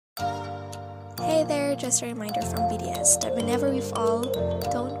Hey there, just a reminder from BTS that whenever we fall,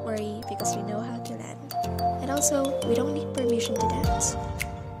 don't worry because we know how to land. And also, we don't need permission to dance.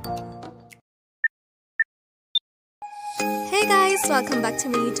 Hey guys, welcome back to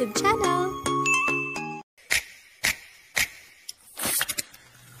my YouTube channel!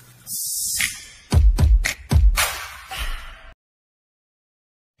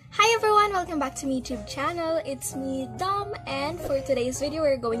 Hi everyone, welcome back to my YouTube channel. It's me, Dom, and for today's video,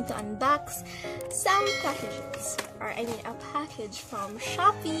 we're going to unbox some packages. A package from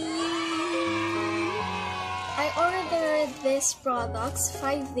Shopee. I ordered these products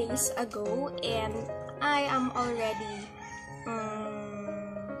 5 days ago, and I am already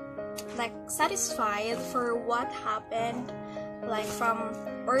satisfied for what happened, from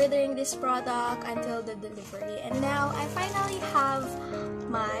ordering this product until the delivery. And now I finally have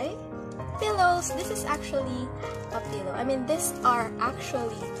my pillows. This is actually a pillow. These are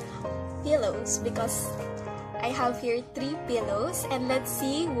actually pillows because I have here 3 pillows, and let's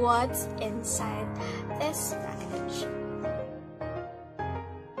see what's inside this package.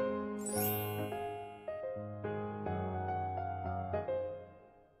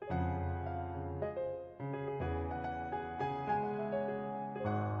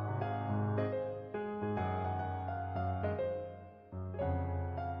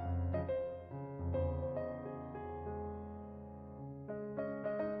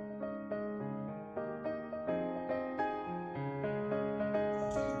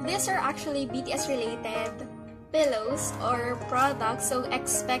 These are actually BTS related pillows or products, so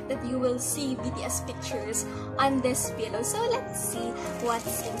expect that you will see BTS pictures on this pillow. So let's see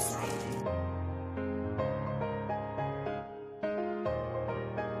what's inside.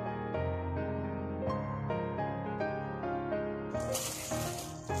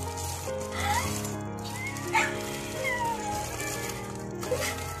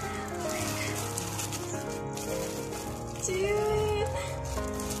 Dude!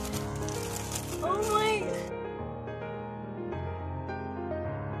 Oh my!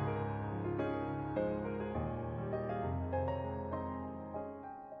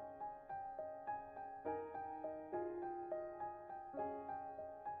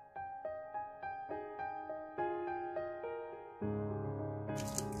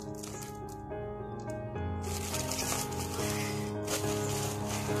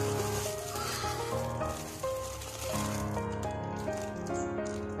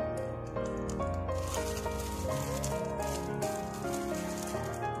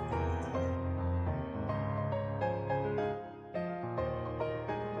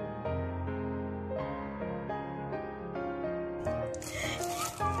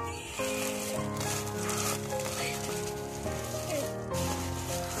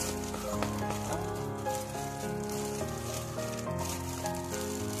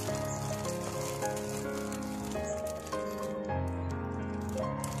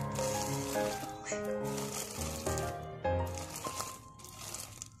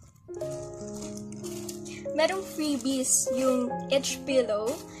 Merong freebies yung each pillow,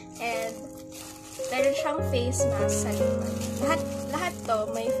 and meron siyang face mask sa likod. Lahat to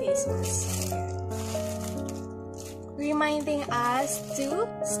may face mask. Reminding us to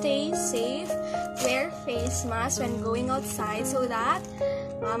stay safe, wear face mask when going outside so that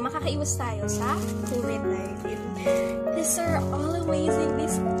makakaiwas tayo sa COVID-19. These are all amazing.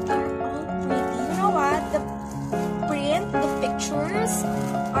 These are all pretty. You know what? The print, the pictures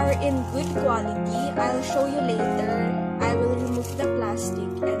are in good quality. I'll show you later. I will remove the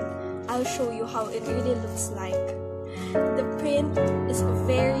plastic and I'll show you how it really looks like. The print is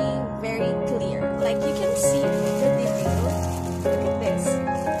very, very clear. Like you can see the video. Look at this.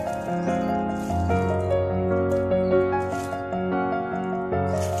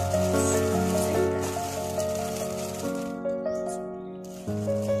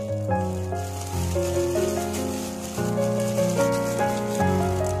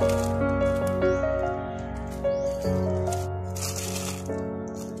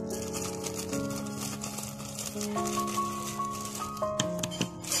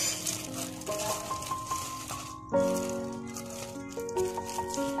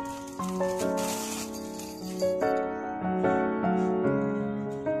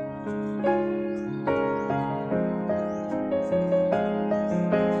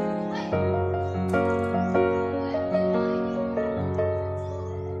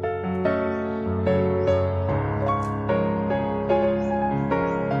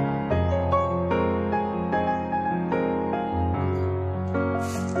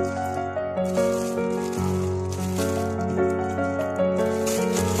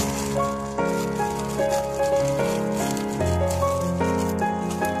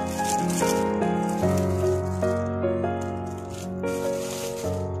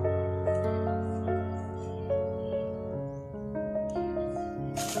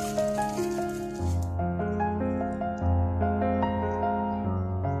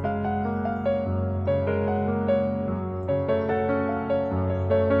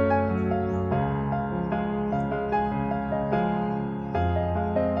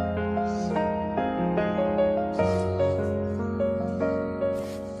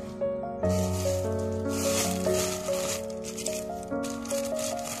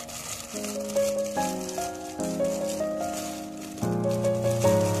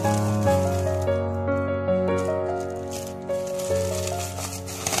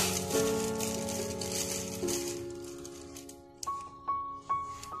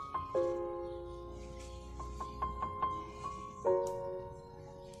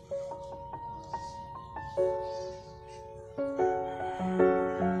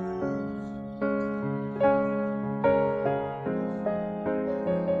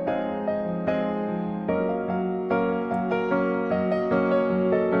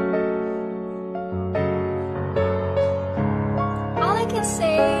 I can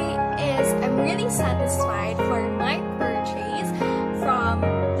say is I'm really satisfied for my purchase from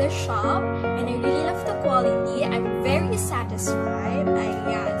the shop, and I really love the quality. I'm very satisfied.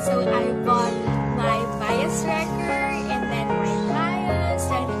 So I bought my bias wrecker and then my bias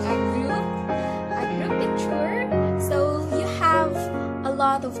and a group picture. So you have a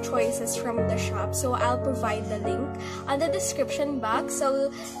lot of choices from the shop, so I'll provide the link on the description box,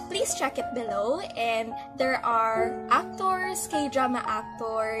 so please check it below. And there are actors, K-drama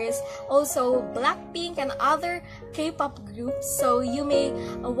actors, also Blackpink and other K-pop groups, so you may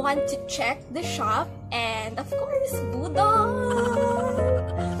want to check the shop. And of course, budol!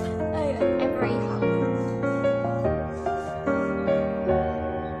 I'm very happy.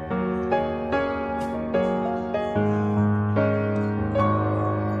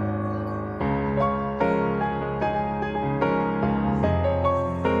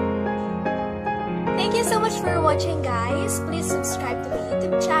 Thank you so much for watching, guys. Please subscribe to my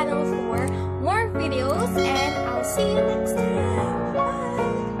YouTube channel for more videos, and I'll see you next time.